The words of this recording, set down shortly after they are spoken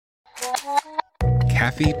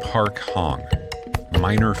Kathy Park Hong,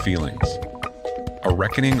 Minor Feelings, A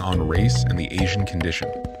Reckoning on Race and the Asian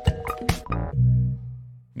Condition.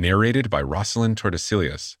 Narrated by Rosalind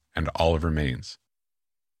Tordesillas and Oliver Maines.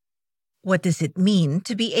 What does it mean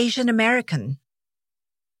to be Asian American?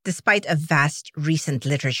 Despite a vast recent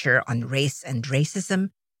literature on race and racism,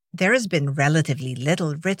 there has been relatively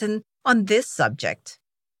little written on this subject,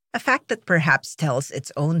 a fact that perhaps tells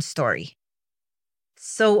its own story.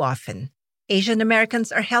 So often, Asian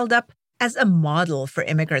Americans are held up as a model for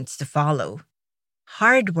immigrants to follow.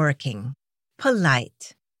 Hardworking,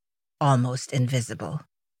 polite, almost invisible.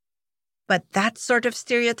 But that sort of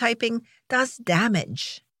stereotyping does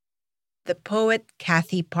damage. The poet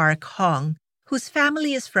Kathy Park Hong, whose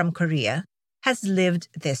family is from Korea, has lived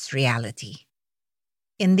this reality.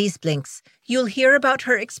 In these blinks, you'll hear about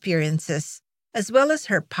her experiences, as well as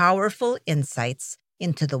her powerful insights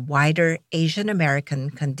into the wider Asian American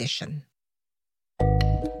condition.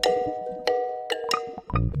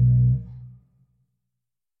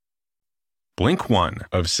 Blink 1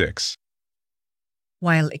 of 6.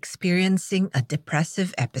 While experiencing a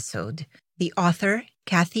depressive episode, the author,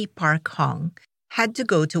 Kathy Park Hong, had to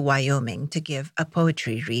go to Wyoming to give a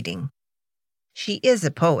poetry reading. She is a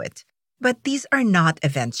poet, but these are not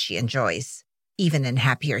events she enjoys, even in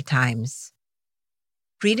happier times.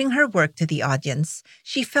 Reading her work to the audience,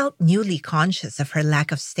 she felt newly conscious of her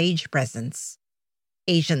lack of stage presence.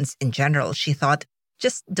 Asians in general, she thought,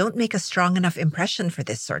 just don't make a strong enough impression for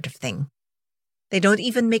this sort of thing. They don't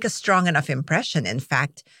even make a strong enough impression, in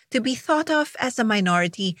fact, to be thought of as a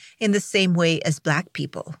minority in the same way as Black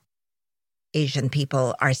people. Asian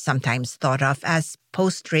people are sometimes thought of as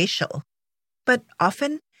post-racial, but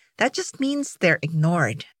often that just means they're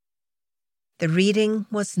ignored. The reading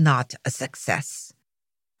was not a success.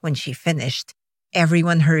 When she finished,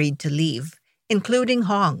 everyone hurried to leave, including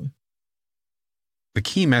Hong. The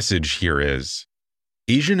key message here is,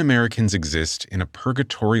 Asian Americans exist in a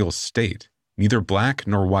purgatorial state, neither Black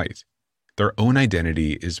nor white. Their own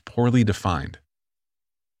identity is poorly defined.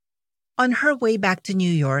 On her way back to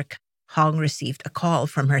New York, Hong received a call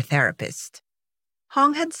from her therapist.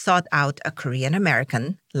 Hong had sought out a Korean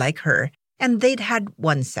American, like her, and they'd had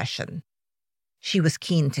one session. She was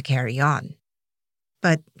keen to carry on.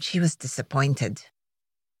 But she was disappointed.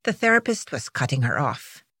 The therapist was cutting her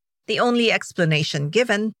off. The only explanation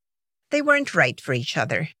given, they weren't right for each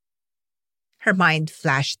other. Her mind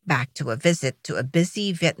flashed back to a visit to a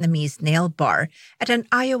busy Vietnamese nail bar at an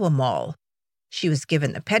Iowa mall. She was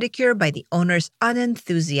given a pedicure by the owner's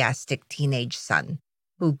unenthusiastic teenage son,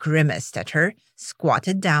 who grimaced at her,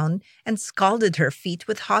 squatted down, and scalded her feet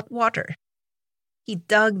with hot water. He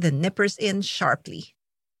dug the nippers in sharply.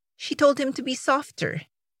 She told him to be softer.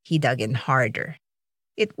 He dug in harder.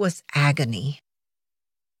 It was agony.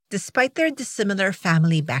 Despite their dissimilar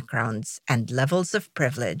family backgrounds and levels of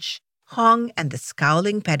privilege, Hong and the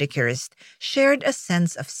scowling pedicurist shared a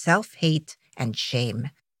sense of self-hate and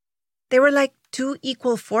shame. They were like two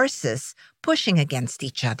equal forces pushing against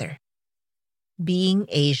each other. Being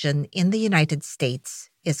Asian in the United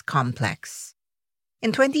States is complex.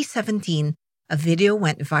 In 2017, a video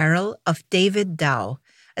went viral of David Dow,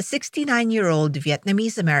 a 69-year-old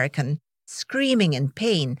Vietnamese American, screaming in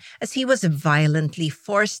pain as he was violently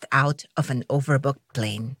forced out of an overbooked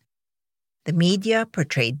plane. The media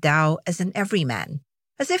portrayed Dow as an everyman,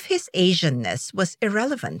 as if his Asianness was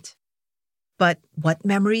irrelevant. But what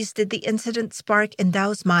memories did the incident spark in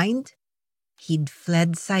Dow's mind? He'd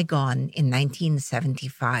fled Saigon in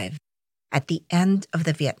 1975, at the end of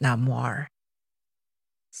the Vietnam War.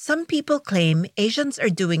 Some people claim Asians are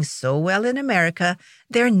doing so well in America,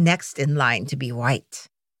 they're next in line to be white.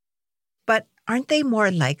 But aren't they more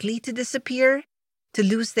likely to disappear, to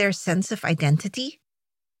lose their sense of identity?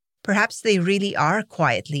 Perhaps they really are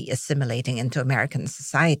quietly assimilating into American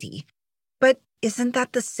society. But isn't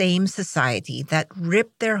that the same society that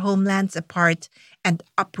ripped their homelands apart and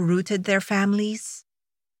uprooted their families?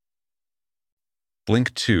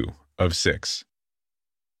 Blink 2 of 6.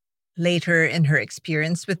 Later in her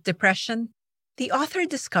experience with depression, the author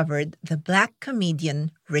discovered the Black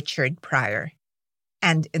comedian Richard Pryor,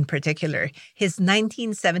 and in particular, his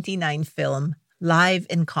 1979 film, Live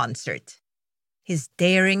in Concert. His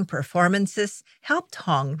daring performances helped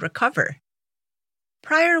Hong recover.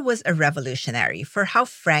 Pryor was a revolutionary for how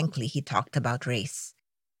frankly he talked about race.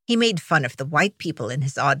 He made fun of the white people in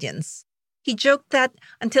his audience. He joked that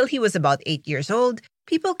until he was about 8 years old,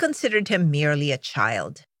 people considered him merely a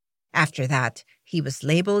child. After that, he was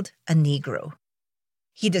labeled a Negro.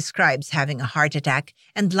 He describes having a heart attack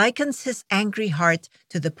and likens his angry heart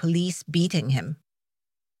to the police beating him.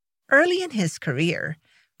 Early in his career,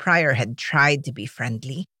 Pryor had tried to be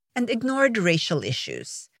friendly and ignored racial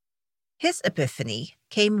issues. His epiphany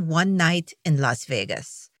came one night in Las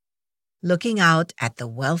Vegas. Looking out at the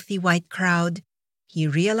wealthy white crowd, he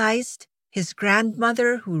realized his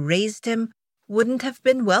grandmother who raised him wouldn't have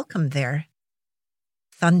been welcome there.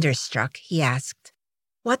 Thunderstruck, he asked,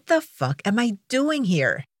 "What the fuck am I doing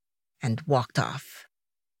here?" and walked off.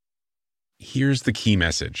 Here's the key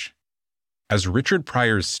message. As Richard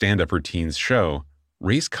Pryor's stand-up routines show,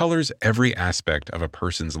 race colors every aspect of a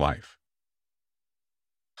person's life.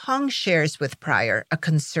 Hong shares with Pryor a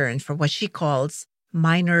concern for what she calls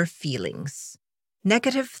minor feelings,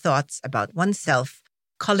 negative thoughts about oneself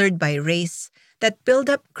colored by race that build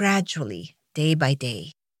up gradually, day by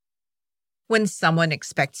day. When someone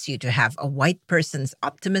expects you to have a white person's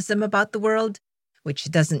optimism about the world, which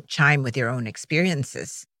doesn't chime with your own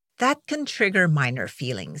experiences, that can trigger minor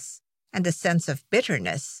feelings and a sense of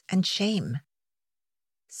bitterness and shame.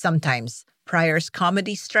 Sometimes Pryor's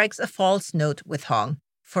comedy strikes a false note with Hong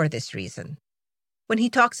for this reason. When he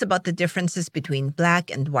talks about the differences between black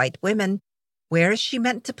and white women, where is she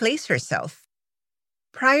meant to place herself?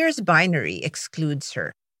 Pryor's binary excludes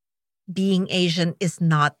her. Being Asian is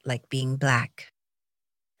not like being black.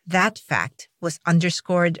 That fact was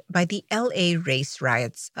underscored by the LA race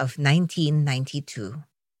riots of 1992.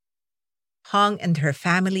 Hong and her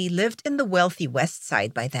family lived in the wealthy West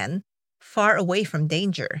Side by then, far away from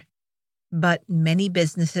danger. But many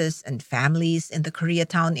businesses and families in the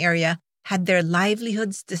Koreatown area had their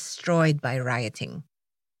livelihoods destroyed by rioting.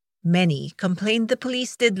 Many complained the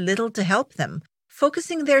police did little to help them,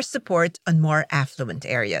 focusing their support on more affluent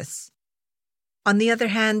areas. On the other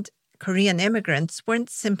hand, Korean immigrants weren't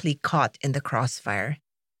simply caught in the crossfire.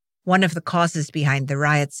 One of the causes behind the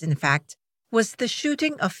riots, in fact, was the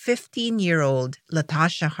shooting of 15-year-old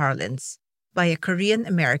Latasha Harlins by a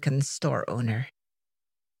Korean-American store owner.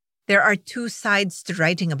 There are two sides to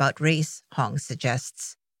writing about race, Hong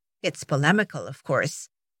suggests. It's polemical, of course,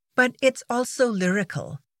 but it's also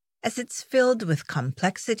lyrical, as it's filled with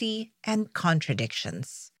complexity and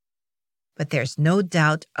contradictions. But there's no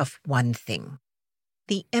doubt of one thing.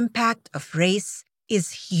 The impact of race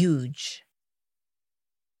is huge.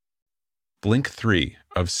 Blink 3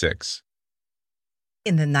 of 6.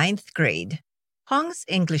 In the 9th grade, Hong's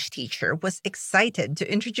English teacher was excited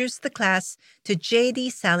to introduce the class to J.D.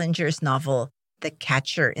 Salinger's novel, The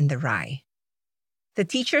Catcher in the Rye. The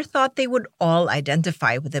teacher thought they would all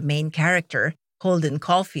identify with the main character, Holden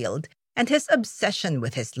Caulfield, and his obsession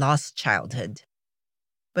with his lost childhood.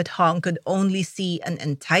 But Hong could only see an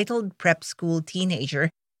entitled prep school teenager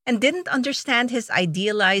and didn't understand his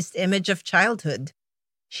idealized image of childhood.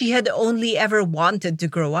 She had only ever wanted to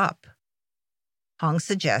grow up. Hong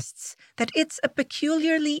suggests that it's a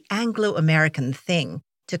peculiarly Anglo-American thing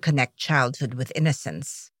to connect childhood with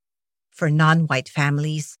innocence. For non-white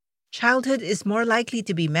families, childhood is more likely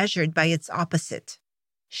to be measured by its opposite,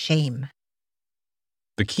 shame.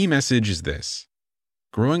 The key message is this.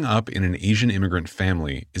 Growing up in an Asian immigrant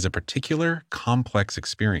family is a particular, complex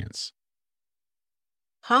experience.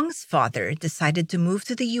 Hong's father decided to move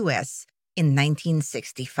to the U.S. in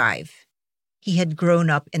 1965. He had grown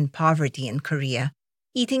up in poverty in Korea,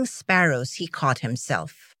 eating sparrows he caught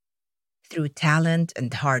himself. Through talent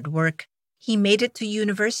and hard work, he made it to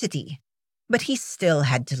university, but he still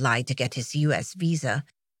had to lie to get his U.S. visa,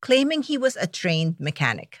 claiming he was a trained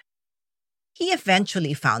mechanic. He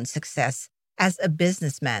eventually found success as a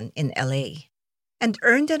businessman in LA and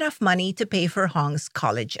earned enough money to pay for Hong's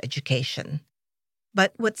college education.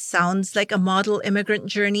 But what sounds like a model immigrant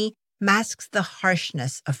journey masks the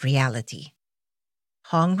harshness of reality.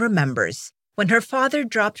 Hong remembers when her father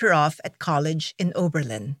dropped her off at college in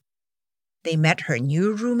Oberlin. They met her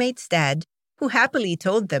new roommate's dad, who happily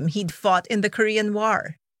told them he'd fought in the Korean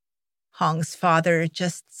War. Hong's father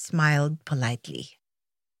just smiled politely.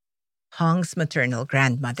 Hong's maternal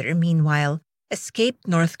grandmother, meanwhile, escaped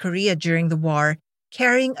North Korea during the war,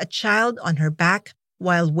 carrying a child on her back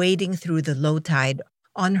while wading through the low tide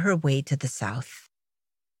on her way to the South.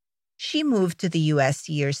 She moved to the U.S.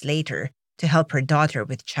 years later to help her daughter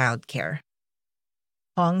with childcare.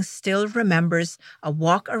 Hong still remembers a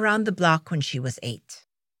walk around the block when she was 8.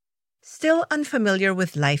 Still unfamiliar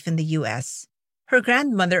with life in the U.S., her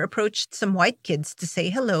grandmother approached some white kids to say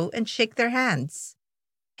hello and shake their hands.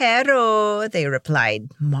 "Hello," they replied,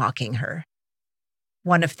 mocking her.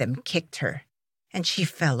 One of them kicked her, and she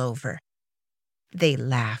fell over. They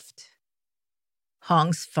laughed.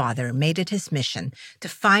 Hong's father made it his mission to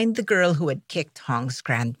find the girl who had kicked Hong's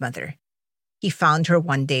grandmother. He found her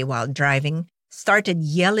one day while driving, started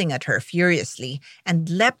yelling at her furiously, and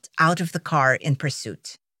leapt out of the car in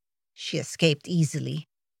pursuit. She escaped easily,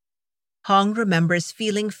 Hong remembers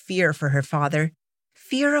feeling fear for her father,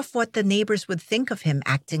 fear of what the neighbors would think of him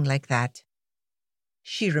acting like that.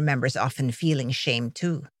 She remembers often feeling shame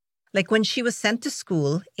too, like when she was sent to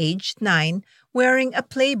school, aged 9, wearing a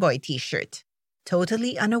Playboy t-shirt,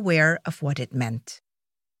 totally unaware of what it meant.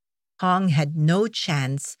 Hong had no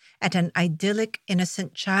chance at an idyllic,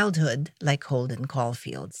 innocent childhood like Holden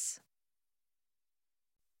Caulfield's.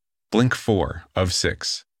 Blink 4 of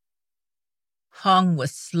 6. Hong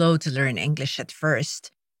was slow to learn English at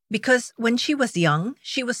first because when she was young,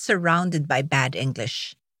 she was surrounded by bad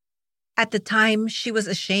English. At the time, she was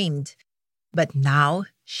ashamed, but now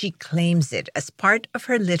she claims it as part of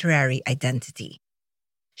her literary identity.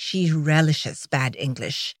 She relishes bad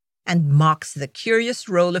English and mocks the curious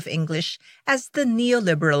role of English as the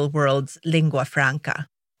neoliberal world's lingua franca,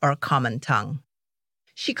 or common tongue.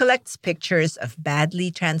 She collects pictures of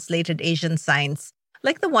badly translated Asian signs,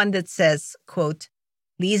 like the one that says, quote,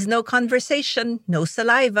 "Please no conversation, no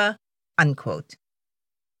saliva," unquote.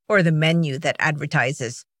 Or the menu that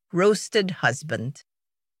advertises roasted husband.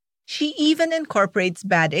 She even incorporates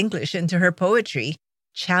bad English into her poetry,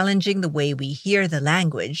 challenging the way we hear the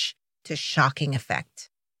language to shocking effect.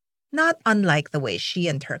 Not unlike the way she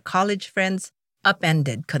and her college friends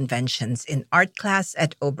upended conventions in art class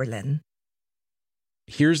at Oberlin.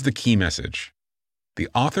 Here's the key message. The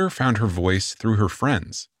author found her voice through her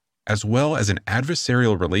friends, as well as an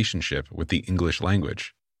adversarial relationship with the English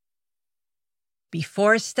language.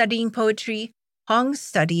 Before studying poetry, Hong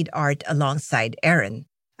studied art alongside Aaron,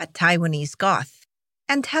 a Taiwanese Goth,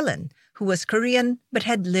 and Helen, who was Korean but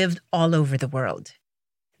had lived all over the world.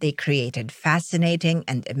 They created fascinating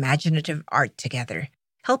and imaginative art together,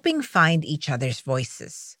 helping find each other's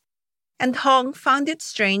voices. And Hong found it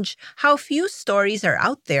strange how few stories are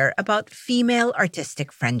out there about female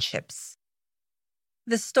artistic friendships.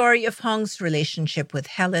 The story of Hong's relationship with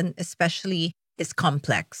Helen, especially, is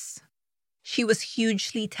complex. She was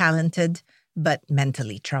hugely talented, but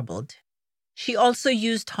mentally troubled. She also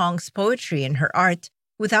used Hong's poetry in her art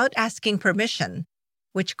without asking permission,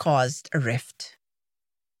 which caused a rift.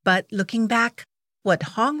 But looking back, what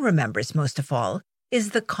Hong remembers most of all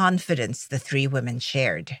is the confidence the three women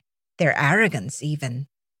shared, their arrogance even.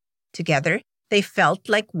 Together, they felt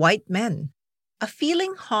like white men, a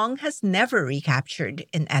feeling Hong has never recaptured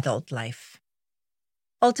in adult life.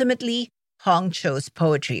 Ultimately, Hong chose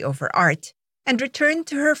poetry over art and returned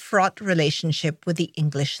to her fraught relationship with the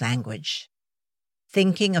English language.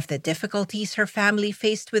 Thinking of the difficulties her family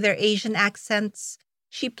faced with their Asian accents,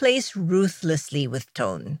 she plays ruthlessly with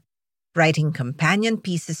tone, writing companion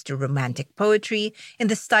pieces to romantic poetry in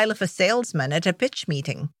the style of a salesman at a pitch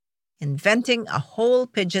meeting, inventing a whole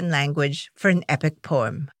pidgin language for an epic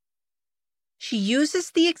poem. She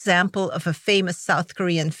uses the example of a famous South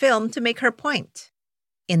Korean film to make her point.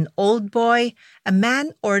 In Old Boy, a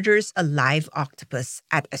man orders a live octopus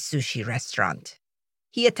at a sushi restaurant.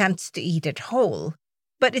 He attempts to eat it whole,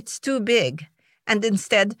 but it's too big, and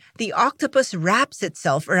instead, the octopus wraps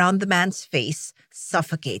itself around the man's face,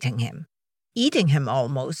 suffocating him, eating him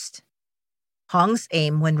almost. Hong's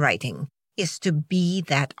aim when writing is to be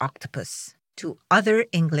that octopus, to other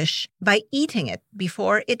English by eating it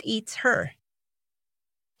before it eats her.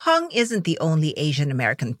 Hong isn't the only Asian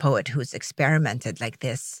American poet who's experimented like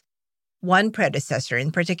this. One predecessor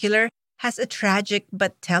in particular has a tragic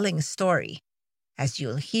but telling story, as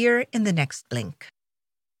you'll hear in the next blink.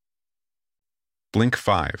 Blink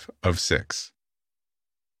 5 of 6.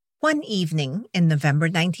 One evening in November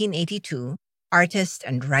 1982, artist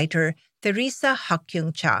and writer Theresa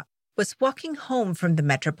Hak-Kyung-cha was walking home from the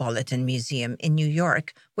Metropolitan Museum in New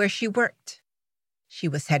York, where she worked. She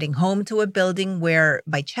was heading home to a building where,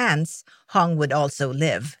 by chance, Hong would also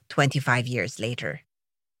live 25 years later.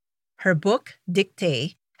 Her book,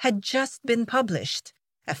 Dictée, had just been published,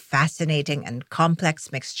 a fascinating and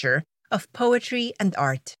complex mixture of poetry and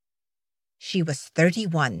art. She was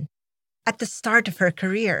 31, at the start of her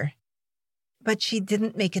career, but she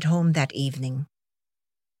didn't make it home that evening.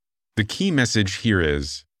 The key message here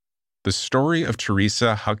is, the story of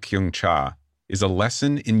Theresa Hak-Kyung-cha is a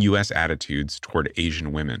lesson in U.S. attitudes toward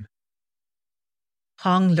Asian women.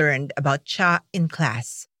 Hong learned about Cha in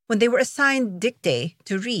class when they were assigned Dictée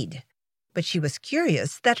to read, but she was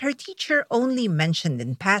curious that her teacher only mentioned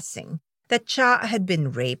in passing that Cha had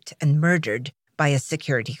been raped and murdered by a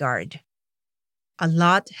security guard. A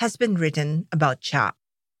lot has been written about Cha.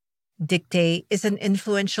 Dictée is an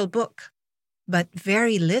influential book, but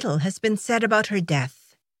very little has been said about her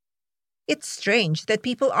death. It's strange that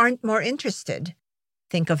people aren't more interested.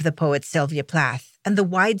 Think of the poet Sylvia Plath and the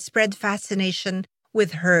widespread fascination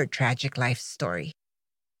with her tragic life story.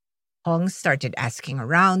 Hong started asking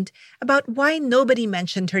around about why nobody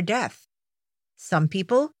mentioned her death. Some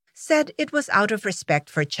people said it was out of respect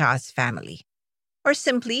for Cha's family, or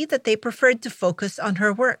simply that they preferred to focus on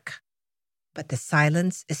her work. But the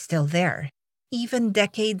silence is still there, even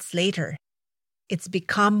decades later. It's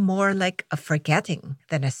become more like a forgetting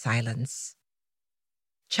than a silence.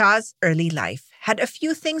 Cha's early life had a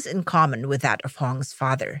few things in common with that of Hong's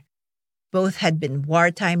father. Both had been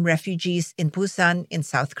wartime refugees in Busan in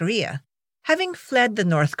South Korea, having fled the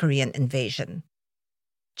North Korean invasion.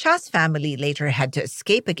 Cha's family later had to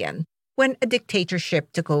escape again when a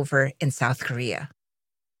dictatorship took over in South Korea.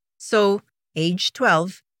 So, age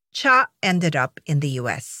 12, Cha ended up in the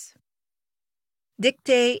US.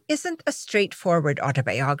 Dictae isn't a straightforward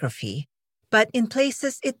autobiography, but in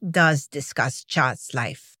places it does discuss Cha's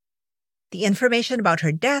life. The information about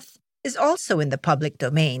her death is also in the public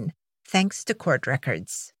domain, thanks to court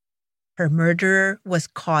records. Her murderer was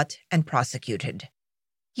caught and prosecuted.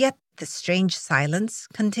 Yet the strange silence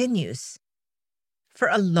continues. For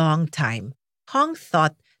a long time, Hong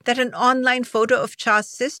thought that an online photo of Cha's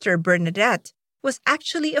sister, Bernadette, was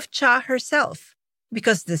actually of Cha herself,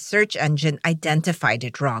 because the search engine identified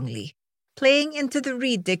it wrongly, playing into the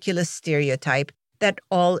ridiculous stereotype that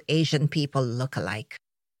all Asian people look alike.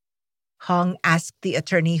 Hong asked the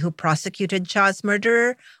attorney who prosecuted Cha's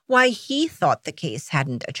murderer why he thought the case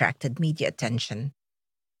hadn't attracted media attention.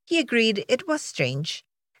 He agreed it was strange,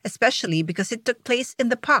 especially because it took place in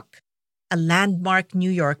the Puck, a landmark New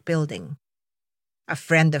York building. A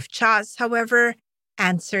friend of Cha's, however,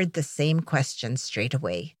 answered the same question straight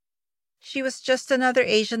away. She was just another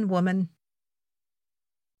Asian woman.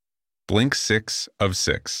 Blink 6 of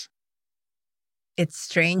 6. It's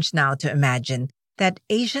strange now to imagine that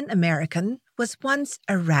Asian American was once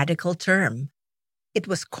a radical term. It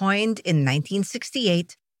was coined in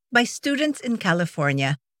 1968 by students in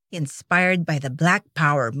California inspired by the Black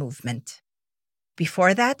Power movement.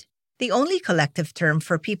 Before that, the only collective term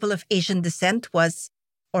for people of Asian descent was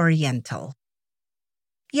Oriental.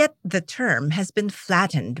 Yet the term has been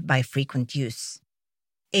flattened by frequent use.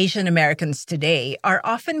 Asian Americans today are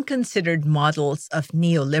often considered models of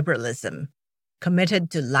neoliberalism, committed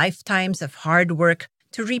to lifetimes of hard work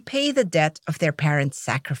to repay the debt of their parents'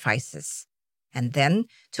 sacrifices, and then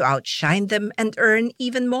to outshine them and earn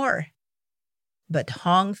even more. But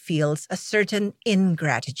Hong feels a certain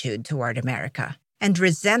ingratitude toward America and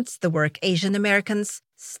resents the work Asian Americans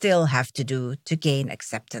still have to do to gain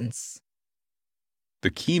acceptance. The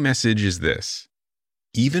key message is this: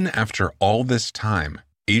 even after all this time,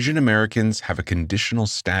 Asian Americans have a conditional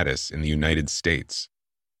status in the United States.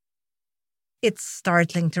 It's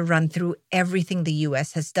startling to run through everything the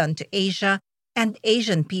U.S. has done to Asia and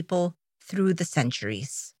Asian people through the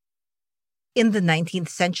centuries. In the 19th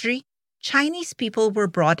century, Chinese people were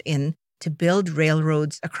brought in to build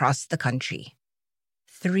railroads across the country.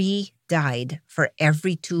 3 died for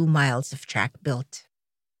every 2 miles of track built.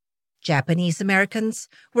 Japanese Americans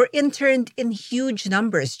were interned in huge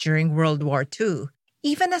numbers during World War II,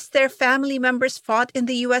 even as their family members fought in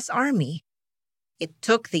the U.S. Army. It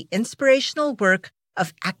took the inspirational work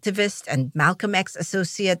of activist and Malcolm X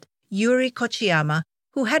associate Yuri Kochiyama,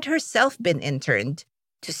 who had herself been interned,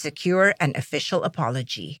 to secure an official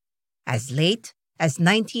apology, as late as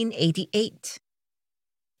 1988.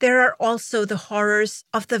 There are also the horrors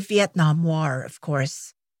of the Vietnam War, of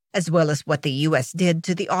course, as well as what the U.S. did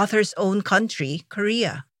to the author's own country,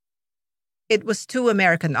 Korea. It was 2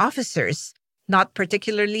 American officers, not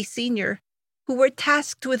particularly senior, who were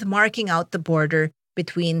tasked with marking out the border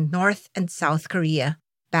between North and South Korea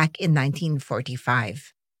back in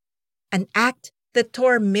 1945. An act that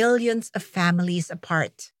tore millions of families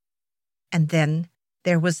apart. And then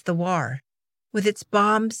there was the war, with its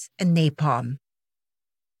bombs and napalm.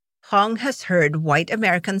 Hong has heard white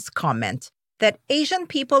Americans comment that Asian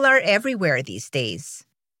people are everywhere these days,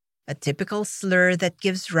 a typical slur that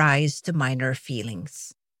gives rise to minor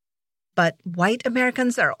feelings. But white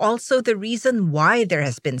Americans are also the reason why there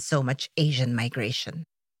has been so much Asian migration.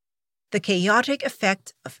 The chaotic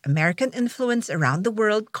effect of American influence around the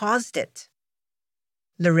world caused it.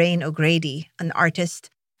 Lorraine O'Grady, an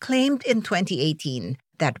artist, claimed in 2018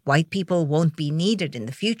 that white people won't be needed in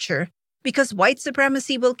the future because white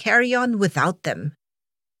supremacy will carry on without them.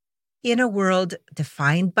 In a world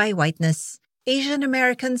defined by whiteness, Asian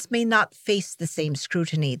Americans may not face the same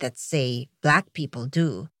scrutiny that, say, Black people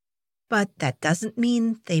do. But that doesn't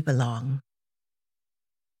mean they belong.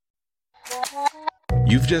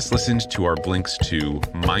 You've just listened to our blinks to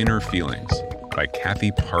Minor Feelings by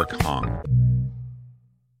Kathy Park Hong.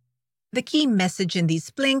 The key message in these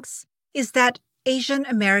blinks is that Asian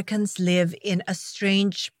Americans live in a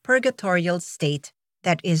strange purgatorial state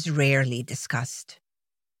that is rarely discussed.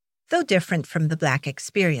 Though different from the Black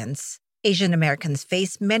experience, Asian Americans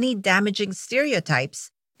face many damaging stereotypes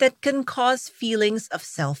that can cause feelings of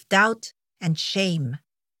self-doubt and shame.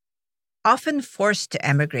 Often forced to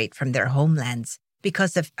emigrate from their homelands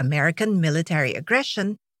because of American military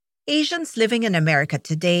aggression, Asians living in America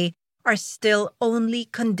today are still only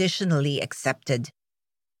conditionally accepted.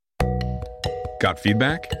 Got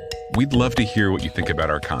feedback? We'd love to hear what you think about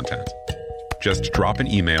our content. Just drop an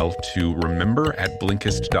email to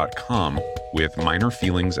remember@blinkist.com with minor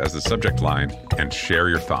feelings as the subject line and share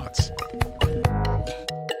your thoughts.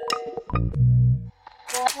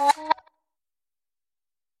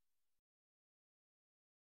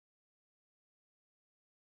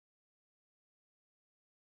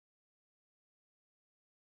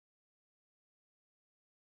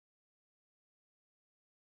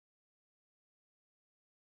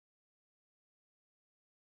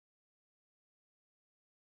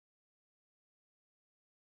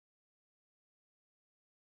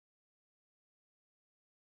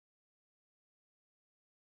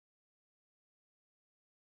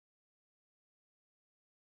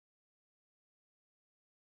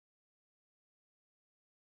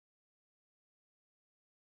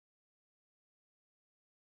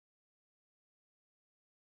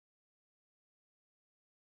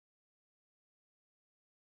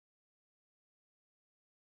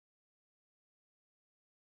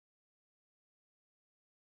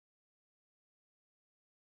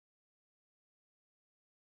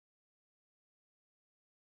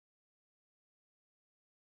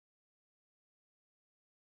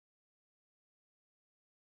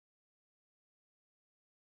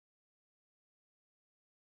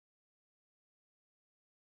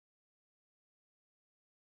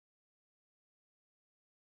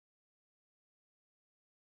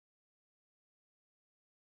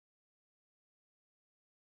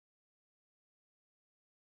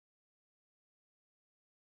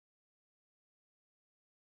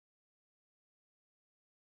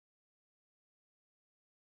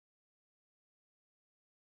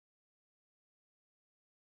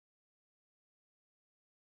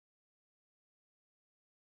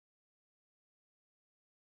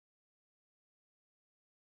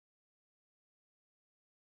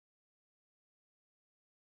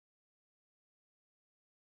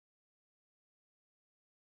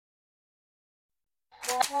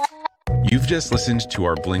 You've just listened to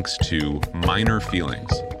our blinks to Minor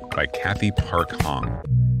Feelings by Kathy Park Hong.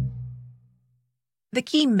 The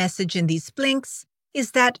key message in these blinks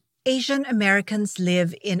is that Asian Americans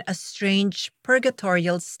live in a strange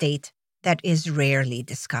purgatorial state that is rarely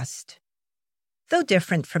discussed. Though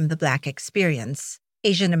different from the Black experience,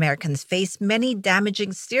 Asian Americans face many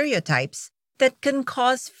damaging stereotypes that can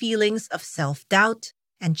cause feelings of self-doubt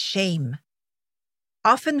and shame.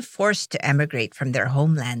 Often forced to emigrate from their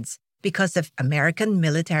homelands because of American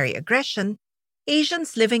military aggression,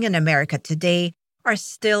 Asians living in America today are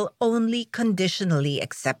still only conditionally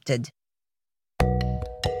accepted.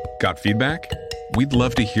 Got feedback? We'd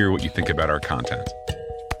love to hear what you think about our content.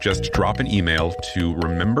 Just drop an email to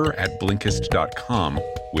remember@blinkist.com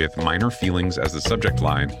with minor feelings as the subject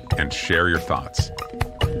line and share your thoughts.